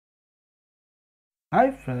Hi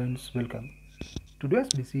friends, welcome. Today's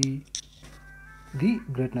DC The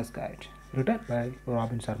Greatness Guide, written by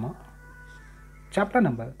Robin Sharma. Chapter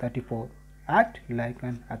number 34, Act Like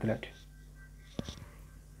an Athlete.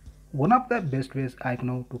 One of the best ways I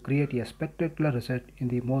know to create a spectacular result in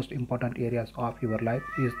the most important areas of your life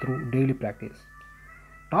is through daily practice.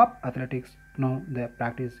 Top athletics know that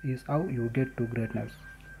practice is how you get to greatness.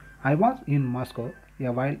 I was in Moscow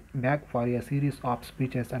a while back for a series of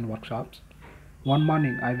speeches and workshops. One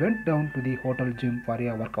morning I went down to the hotel gym for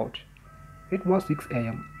a workout. It was 6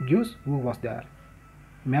 a.m. Guess who was there?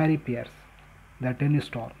 Mary Pierce, the tennis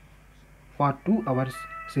star. For 2 hours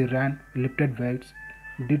she ran, lifted weights,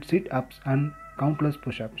 did sit-ups and countless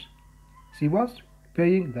push-ups. She was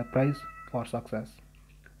paying the price for success.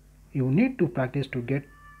 You need to practice to get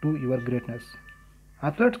to your greatness.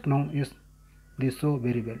 Athletes know is this so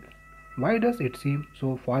very well. Why does it seem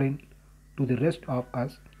so foreign to the rest of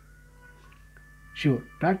us? Sure,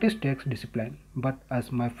 practice takes discipline, but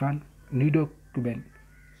as my friend Nido Kuben,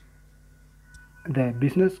 the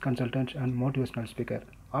business consultant and motivational speaker,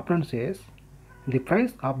 often says, the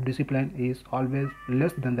price of discipline is always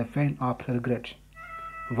less than the fame of regret.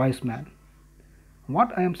 Wise man.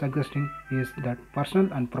 What I am suggesting is that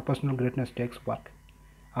personal and professional greatness takes work.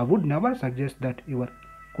 I would never suggest that you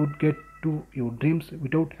could get to your dreams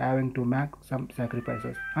without having to make some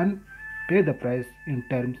sacrifices and pay the price in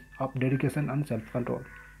terms of dedication and self-control.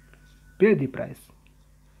 Pay the price.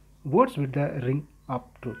 Words with the ring of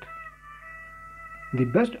truth. The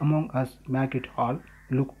best among us make it all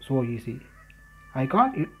look so easy. I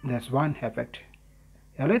call it the swan effect.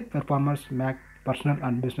 Elite performers make personal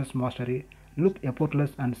and business mastery look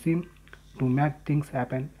effortless and seem to make things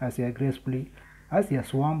happen as gracefully as a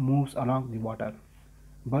swan moves along the water.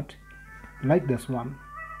 But like the swan,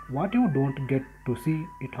 what you don't get to see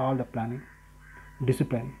it all the planning,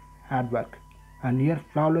 discipline, hard work, and near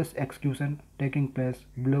flawless execution taking place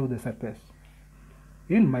below the surface.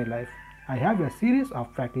 In my life, I have a series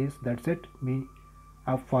of practices that set me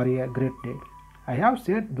up for a great day. I have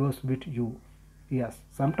shared those with you. Yes,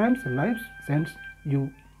 sometimes life sends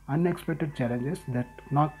you unexpected challenges that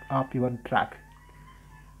knock off your track.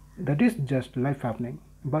 That is just life happening,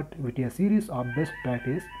 but with a series of best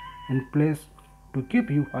practice in place to keep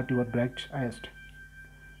you at your highest.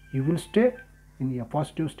 You will stay in a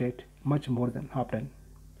positive state much more than often.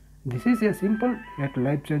 This is a simple yet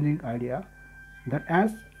life-changing idea that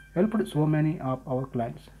has helped so many of our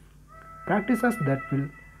clients. Practices that will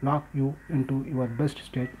lock you into your best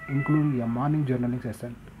state include a morning journaling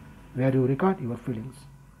session where you record your feelings,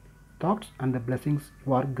 thoughts and the blessings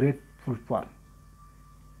you are grateful for.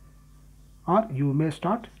 Or you may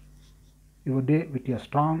start your day with a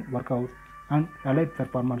strong workout and elite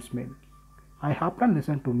performance meal. I often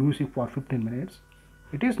listen to music for 15 minutes.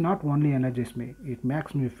 It is not only energizes me, it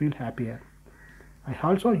makes me feel happier. I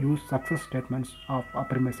also use success statements of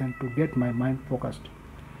affirmation to get my mind focused.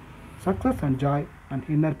 Success and joy and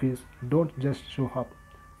inner peace don't just show up.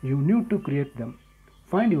 You need to create them.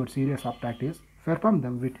 Find your series of practice, perform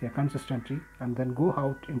them with a consistency, and then go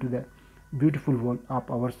out into the beautiful world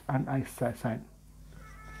of ours and I shine.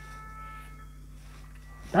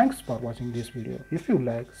 Thanks for watching this video. If you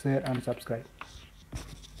like, share and subscribe.